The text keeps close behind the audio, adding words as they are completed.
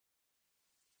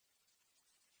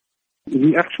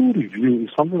The actual review is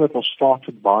something that was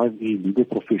started by the legal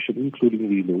profession, including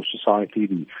the Law Society,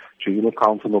 the General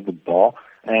Counsel of the Bar,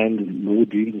 and Law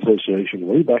Deans Association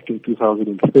way back in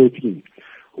 2013,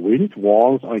 when it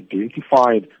was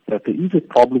identified that there is a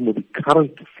problem with the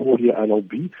current 4-year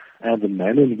LLB and the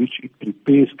manner in which it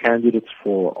prepares candidates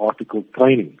for article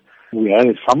training. We had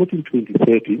a summit in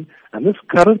 2013, and this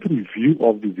current review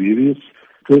of the various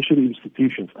tertiary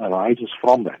institutions arises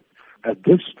from that. At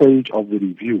this stage of the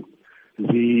review,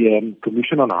 the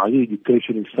Commission on Higher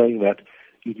Education is saying that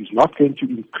it is not going to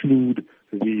include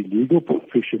the legal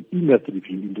profession in that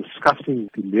review in discussing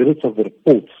the merits of the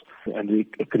reports and the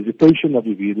accreditation of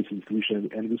the various institutions,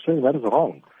 and we're saying that is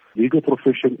wrong. Legal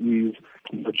profession is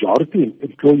majority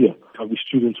employer of the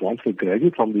students once they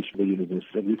graduate from this university,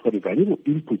 and we've got a valuable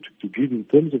input to give in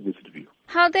terms of this review.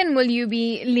 How then will you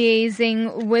be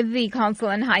liaising with the Council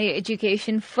on Higher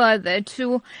Education further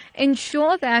to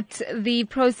ensure that the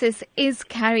process is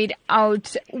carried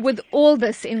out with all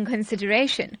this in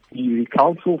consideration? The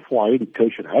Council for Higher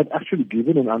Education had actually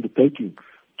given an undertaking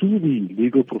to the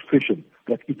legal profession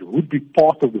that it would be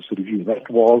part of this review. That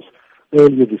was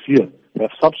earlier this year. They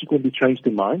have subsequently changed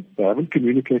their mind. They haven't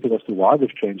communicated as to why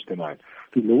they've changed their mind.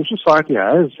 The Law Society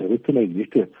has written a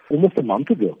letter almost a month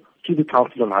ago to the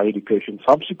Council on Higher Education,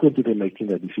 subsequent to them making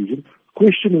that decision,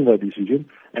 questioning that decision,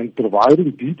 and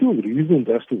providing detailed reasons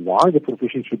as to why the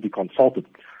profession should be consulted.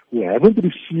 We haven't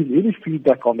received any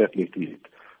feedback on that letter yet.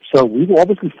 So we will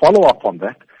obviously follow up on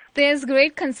that. There's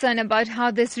great concern about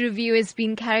how this review is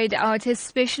being carried out,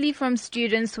 especially from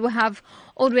students who have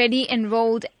already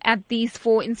enrolled at these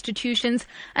 4 institutions,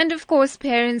 and of course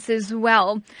parents as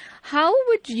well. How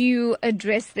would you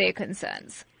address their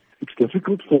concerns? It's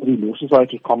difficult for the Law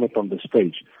Society to comment on this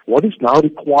stage. What is now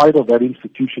required of that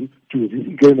institution to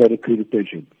regain that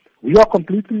accreditation? We are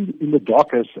completely in the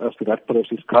dark as to that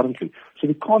process currently, so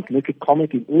we can't make a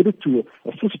comment in order to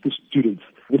assist the students.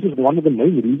 This is one of the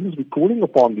main reasons we're calling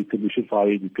upon the Commission for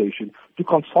Higher Education to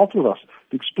consult with us,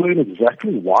 to explain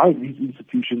exactly why these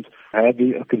institutions had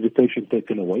their accreditation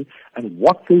taken away and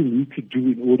what they need to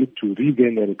do in order to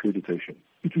regain that accreditation.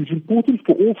 It is important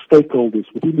for all stakeholders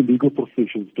within the legal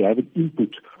professions to have an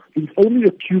input. It is only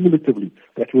accumulatively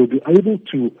that we'll be able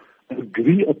to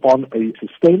agree upon a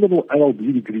sustainable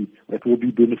LLB degree that will be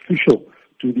beneficial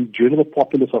to the general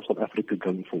populace of South Africa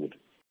going forward.